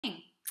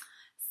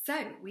So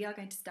we are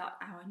going to start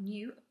our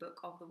new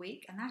book of the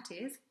week, and that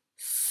is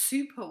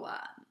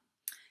Superworm.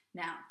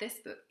 Now, this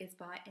book is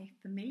by a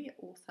familiar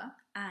author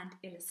and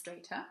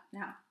illustrator.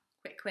 Now,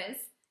 quick quiz.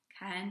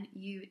 Can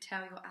you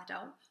tell your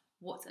adult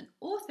what an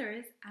author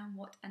is and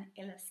what an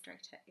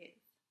illustrator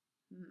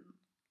is?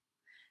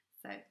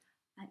 So,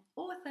 an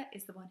author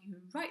is the one who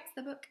writes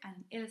the book and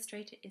an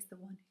illustrator is the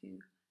one who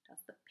does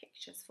the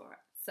pictures for it.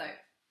 So,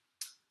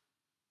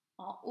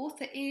 our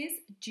author is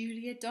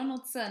Julia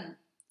Donaldson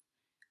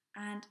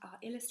and our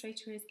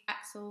illustrator is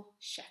Axel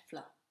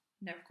Scheffler.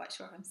 Never quite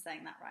sure if I'm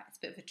saying that right. It's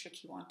a bit of a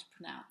tricky one to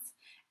pronounce.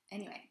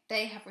 Anyway,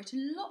 they have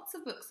written lots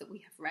of books that we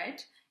have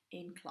read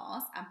in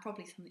class and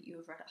probably some that you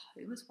have read at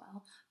home as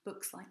well.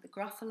 Books like The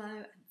Gruffalo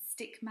and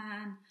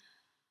Stickman.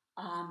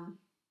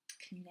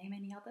 Can you name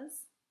any others?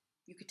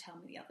 You could tell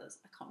me the others.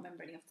 I can't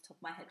remember any off the top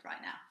of my head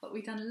right now, but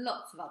we've done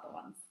lots of other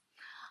ones.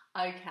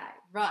 Okay,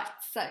 right,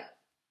 so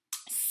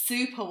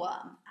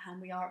Superworm. And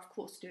we are, of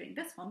course, doing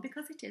this one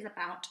because it is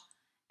about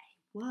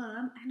a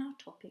worm and our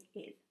topic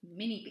is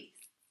mini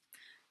beasts.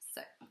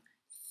 So,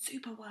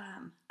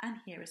 Superworm. And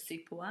here is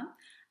Superworm.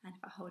 And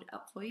if I hold it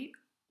up for you,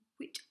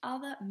 which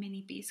other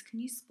mini beasts can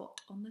you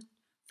spot on the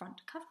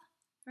front cover?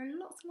 There are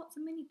lots and lots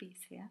of mini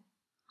beasts here.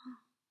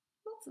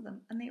 Lots of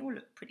them. And they all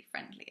look pretty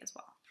friendly as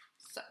well.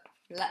 So,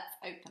 let's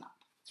open up.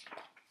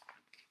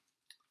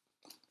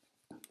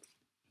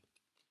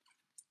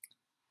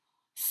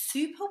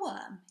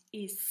 Superworm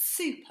is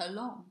super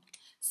long.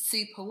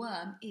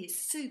 Superworm is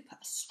super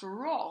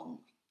strong.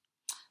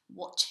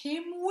 Watch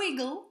him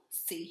wiggle,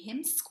 see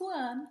him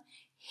squirm.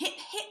 Hip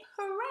hip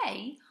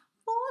hooray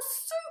for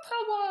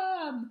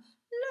Superworm.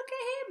 Look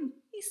at him.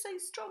 He's so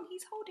strong,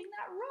 he's holding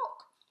that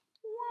rock.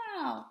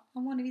 Wow.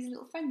 And one of his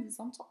little friends is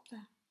on top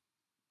there.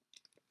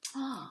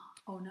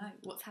 Oh no,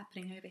 what's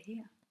happening over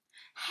here?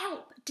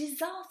 Help,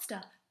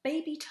 disaster.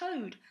 Baby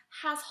Toad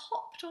has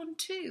hopped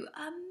onto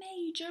a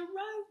major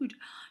road.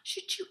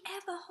 Should you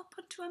ever hop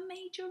onto a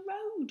major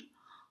road?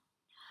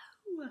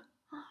 No.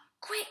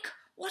 Quick,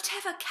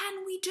 whatever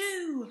can we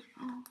do?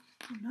 Oh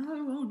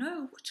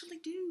no, what shall they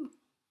do?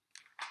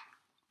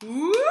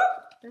 Whoop!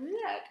 Look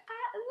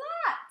at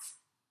that.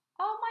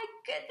 Oh my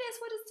goodness,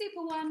 what has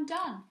Superworm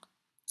done?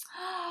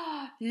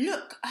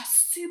 Look, a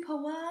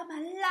Superworm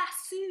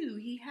lasso.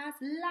 He has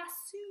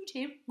lassoed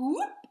him.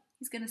 Whoop!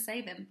 He's going to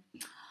save him.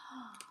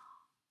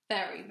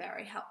 Very,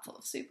 very helpful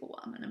of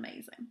Superworm and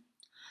amazing.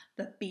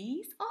 The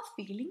bees are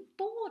feeling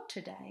bored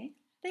today.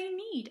 They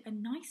need a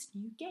nice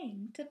new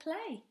game to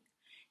play.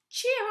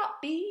 Cheer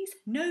up, bees.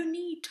 No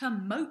need to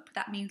mope.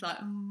 That means like,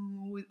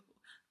 kind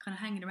of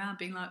hanging around,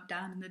 being like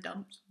down in the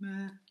dumps,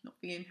 not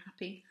being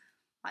happy,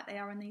 like they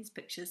are in these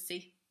pictures,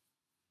 see?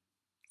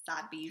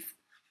 Sad bees.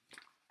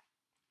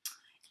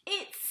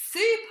 It's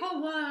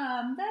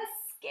Superworm, the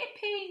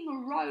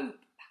skipping rope.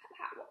 Look at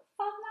that, what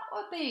fun that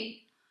would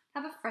be.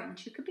 Have a friend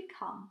who could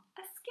become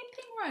a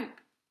skipping rope.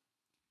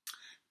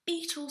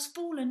 Beetle's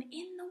fallen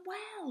in the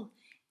well.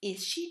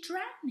 Is she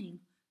drowning?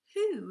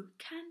 Who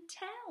can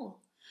tell?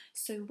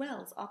 So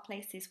wells are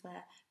places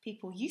where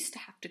people used to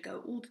have to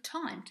go all the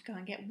time to go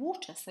and get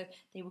water. So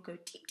they will go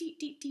deep, deep,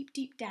 deep, deep,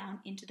 deep down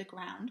into the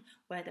ground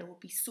where there will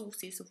be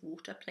sources of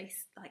water,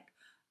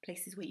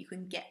 places where you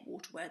can get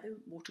water, where the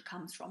water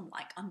comes from,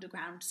 like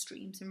underground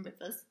streams and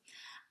rivers.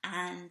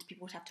 And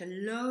people would have to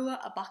lower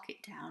a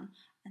bucket down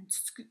and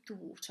scoop the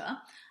water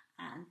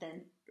and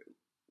then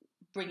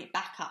bring it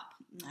back up.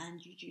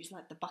 And you'd use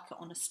like the bucket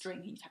on a string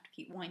and you'd have to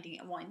keep winding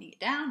it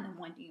down, then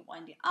winding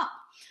it up.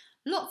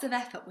 Lots of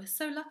effort. We're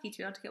so lucky to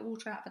be able to get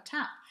water out of the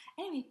tap.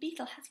 Anyway,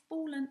 Beetle has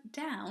fallen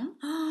down.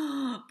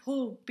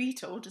 Poor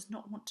Beetle does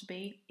not want to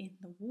be in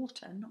the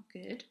water. Not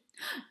good.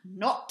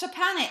 Not to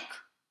panic.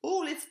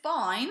 All is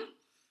fine.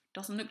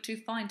 Doesn't look too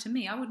fine to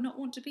me. I would not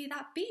want to be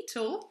that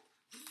Beetle.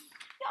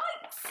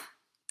 Yikes.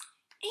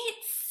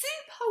 It's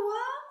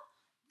Superworm,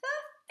 the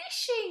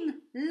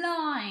fishing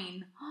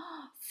line.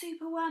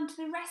 Superworm to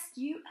the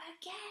rescue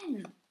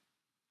again.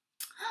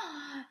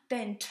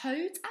 Then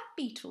toads and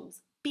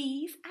beetles,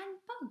 bees and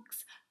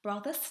bugs,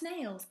 brother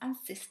snails and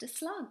sister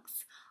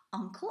slugs,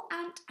 uncle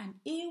ant and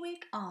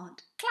earwig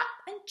aunt,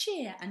 clap and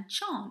cheer and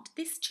chant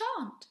this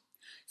chant.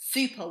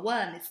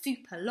 Superworm is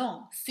super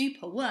long,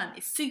 Superworm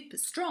is super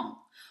strong.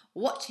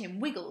 Watch him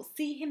wiggle,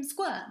 see him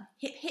squirm.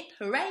 Hip hip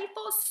hooray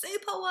for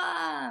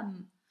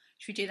Superworm.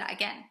 Should we do that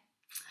again?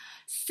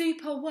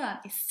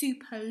 Superworm is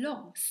super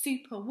long,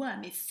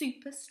 Superworm is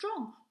super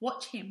strong.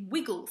 Watch him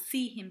wiggle,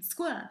 see him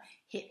squirm.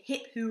 Hip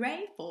hip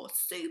hooray for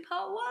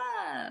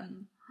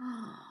Superworm.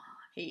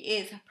 He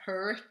is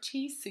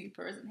pretty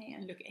super, isn't he?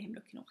 And look at him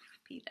looking all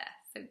happy there,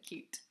 so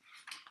cute.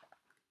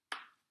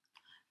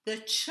 The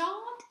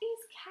chant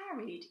is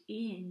carried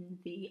in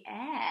the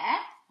air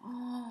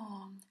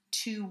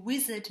to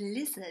Wizard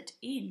Lizard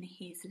in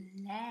his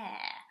lair.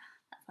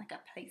 That's like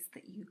a place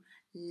that you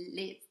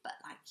live, but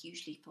like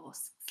usually for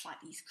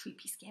slightly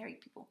creepy, scary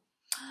people.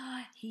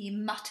 He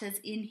mutters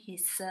in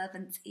his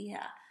servant's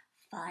ear,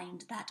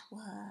 find that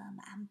worm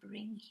and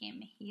bring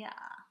him here.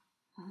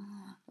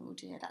 Oh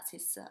dear, that's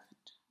his servant.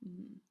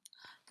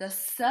 The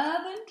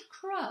servant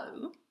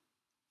crow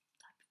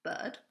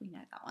bird, we know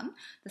that one.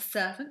 The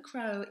servant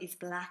crow is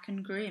black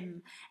and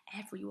grim.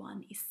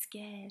 Everyone is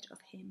scared of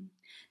him.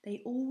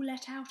 They all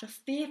let out a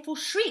fearful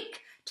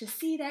shriek to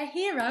see their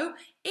hero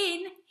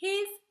in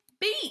his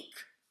beak.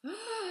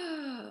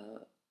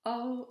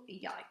 Oh,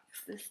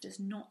 yikes. This does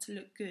not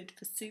look good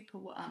for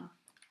Superworm.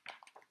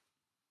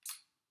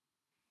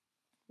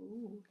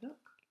 Ooh, look.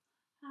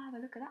 Have a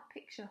look at that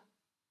picture.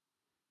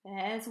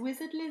 There's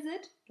Wizard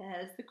Lizard,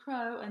 there's the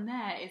crow, and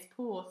there is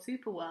poor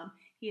Superworm.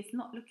 He is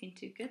not looking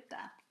too good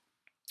there.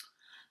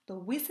 The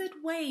wizard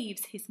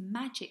waves his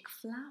magic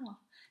flower.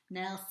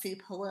 Now,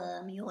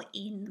 Superworm, you're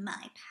in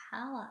my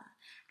power,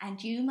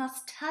 and you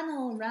must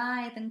tunnel,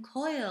 writhe, and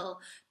coil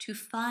to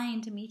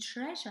find me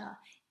treasure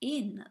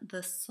in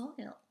the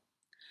soil.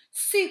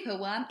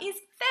 Superworm is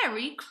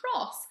very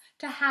cross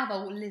to have a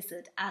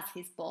lizard as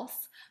his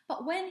boss,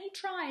 but when he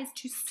tries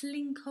to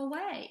slink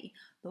away,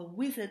 the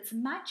wizard's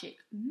magic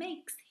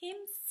makes him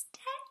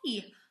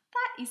stay.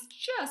 That is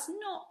just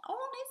not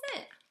on,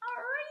 is it?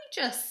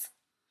 Outrageous.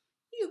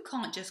 You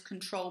can't just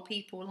control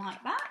people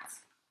like that.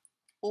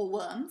 Or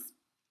worms.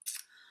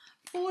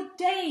 For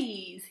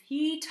days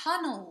he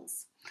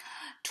tunnels,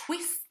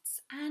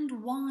 twists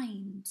and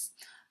winds,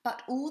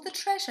 but all the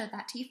treasure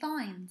that he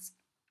finds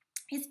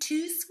is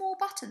 2 small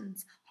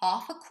buttons,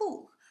 half a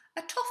cork,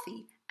 a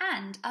toffee,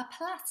 and a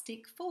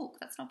plastic fork.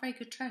 That's not very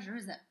good treasure,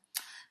 is it?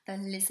 The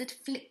lizard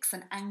flicks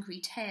an angry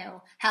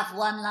tail. Have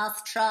one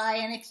last try,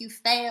 and if you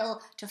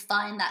fail to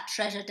find that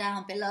treasure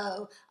down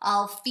below,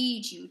 I'll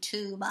feed you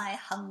to my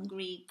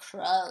hungry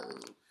crow.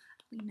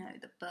 We know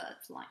the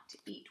birds like to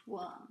eat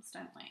worms,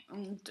 don't we?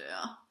 Oh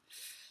dear.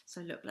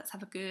 So look, let's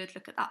have a good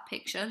look at that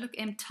picture. Look at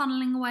him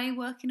tunnelling away,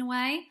 working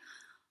away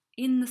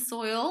in the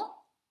soil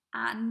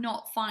and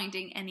not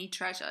finding any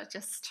treasure.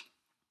 Just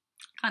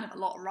kind of a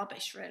lot of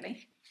rubbish,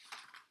 really,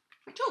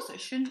 which also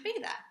shouldn't be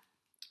there.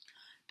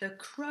 The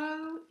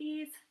crow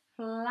is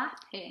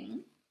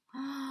flapping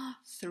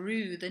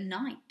through the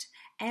night.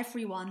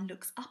 Everyone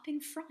looks up in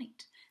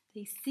fright.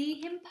 They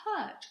see him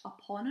perch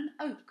upon an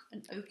oak.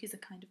 An oak is a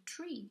kind of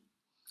tree.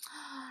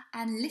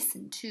 And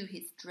listen to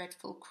his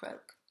dreadful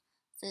croak.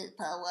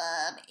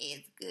 Superworm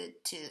is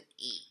good to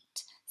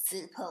eat.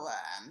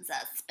 Superworm's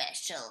a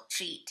special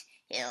treat.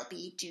 He'll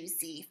be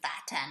juicy,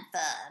 fat and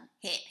firm.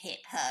 Hip, hip,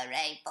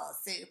 hooray for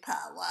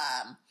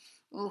Superworm.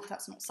 Oh,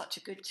 that's not such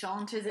a good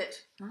chant, is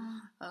it?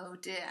 Oh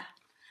dear.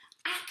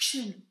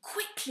 Action!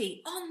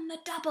 Quickly, on the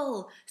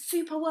double!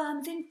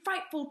 Superworm's in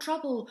frightful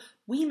trouble.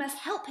 We must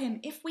help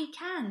him if we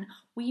can.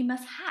 We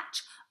must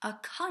hatch a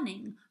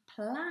cunning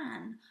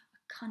plan. A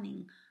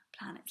cunning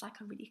plan. It's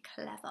like a really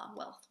clever,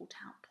 well thought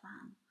out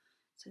plan.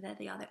 So there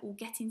they are. They're all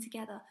getting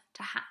together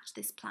to hatch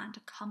this plan,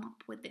 to come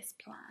up with this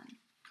plan.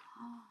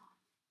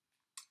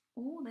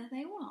 Oh, there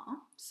they all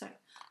are. So,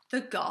 the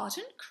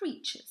garden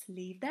creatures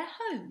leave their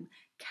home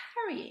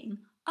carrying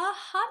a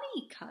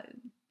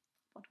honeycomb.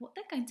 But what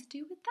they're going to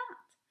do with that?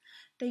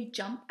 They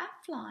jump and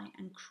fly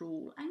and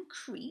crawl and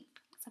creep.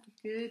 Let's have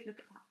a good look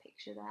at that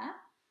picture there.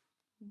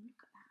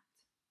 Look at that.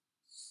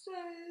 So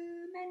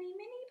many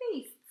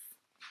beasts.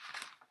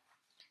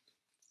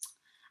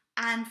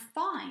 And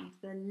find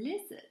the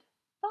lizard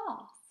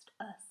fast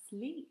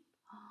asleep.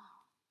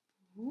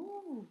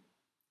 Ooh.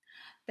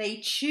 They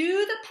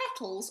chew the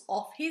petals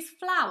off his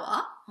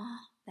flower,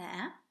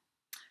 there,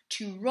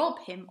 to rob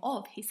him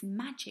of his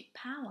magic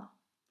power.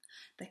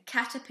 The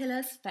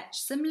caterpillars fetch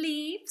some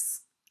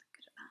leaves,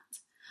 good at that,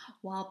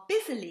 while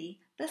busily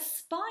the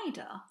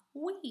spider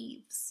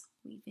weaves,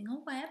 weaving a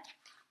web.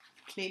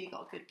 Clearly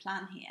got a good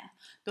plan here.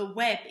 The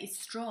web is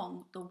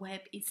strong, the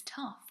web is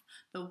tough,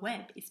 the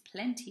web is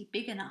plenty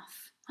big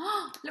enough.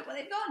 Look where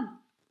they've gone.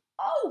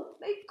 Oh,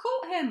 they've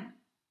caught him.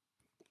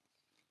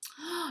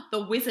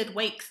 The wizard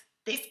wakes.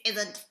 This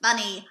isn't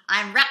funny.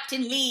 I'm wrapped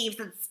in leaves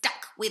and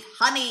stuck with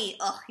honey.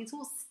 Oh, he's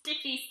all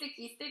sticky.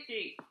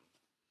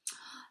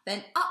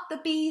 Then up the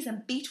bees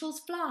and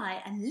beetles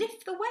fly and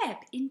lift the web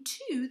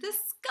into the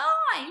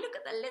sky. Look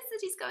at the lizard.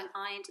 He's going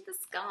high into the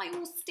sky,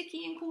 all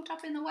sticky and caught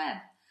up in the web.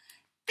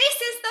 This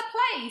is the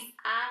place.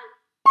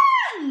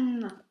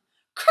 And bang!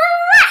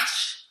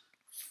 Crash!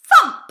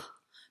 Thump!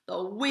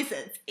 The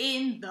wizard's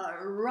in the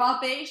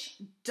rubbish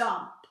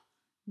dump.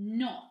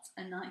 Not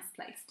a nice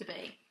place to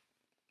be.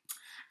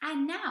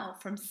 And now,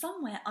 from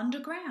somewhere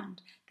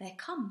underground, there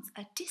comes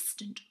a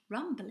distant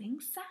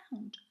rumbling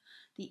sound.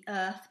 The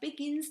earth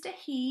begins to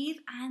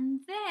heave,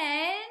 and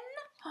then...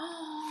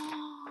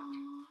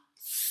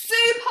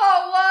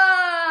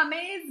 Superworm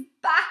is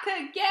back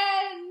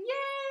again!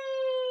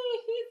 Yay!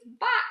 He's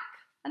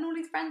back! And all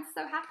his friends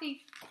are so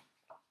happy.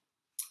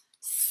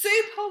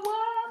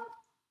 Superworm,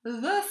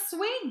 the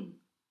swing,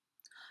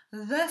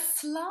 the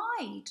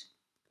slide,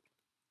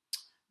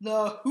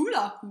 the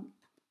hula hoop,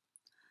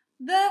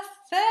 the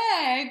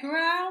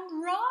fairground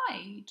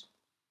ride.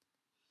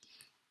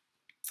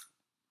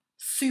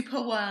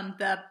 Superworm,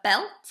 the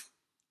belt,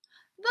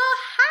 the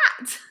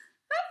hat,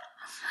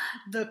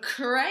 the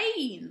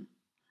crane,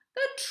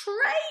 the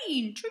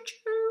train,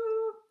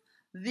 choo-choo,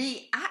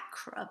 the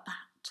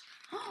acrobat.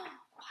 Wow.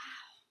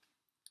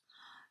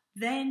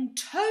 Then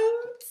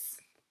toads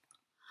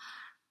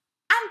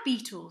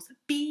beetles,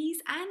 bees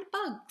and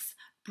bugs,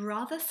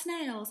 brother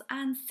snails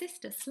and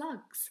sister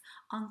slugs,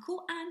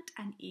 uncle ant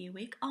and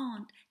earwig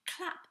aunt,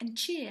 clap and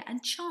cheer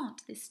and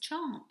chant this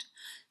chant.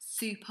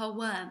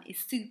 Superworm is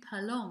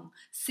super long,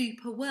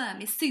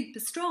 superworm is super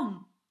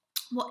strong.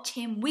 Watch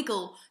him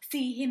wiggle,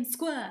 see him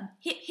squirm,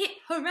 hip hip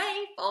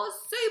hooray for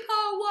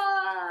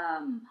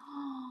Superworm!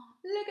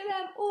 Look at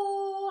them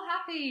all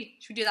happy.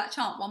 Should we do that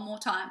chant one more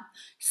time?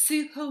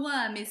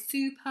 Superworm is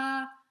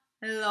super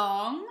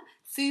long,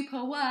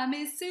 superworm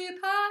is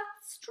super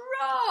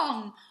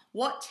strong.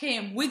 Watch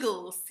him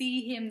wiggle,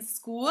 see him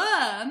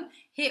squirm,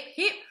 hip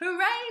hip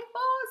hooray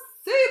for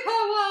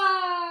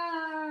Superworm!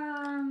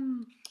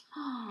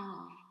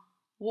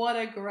 What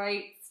a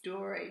great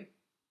story.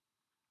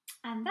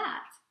 And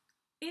that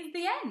is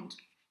the end.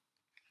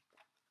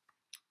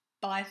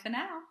 Bye for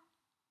now.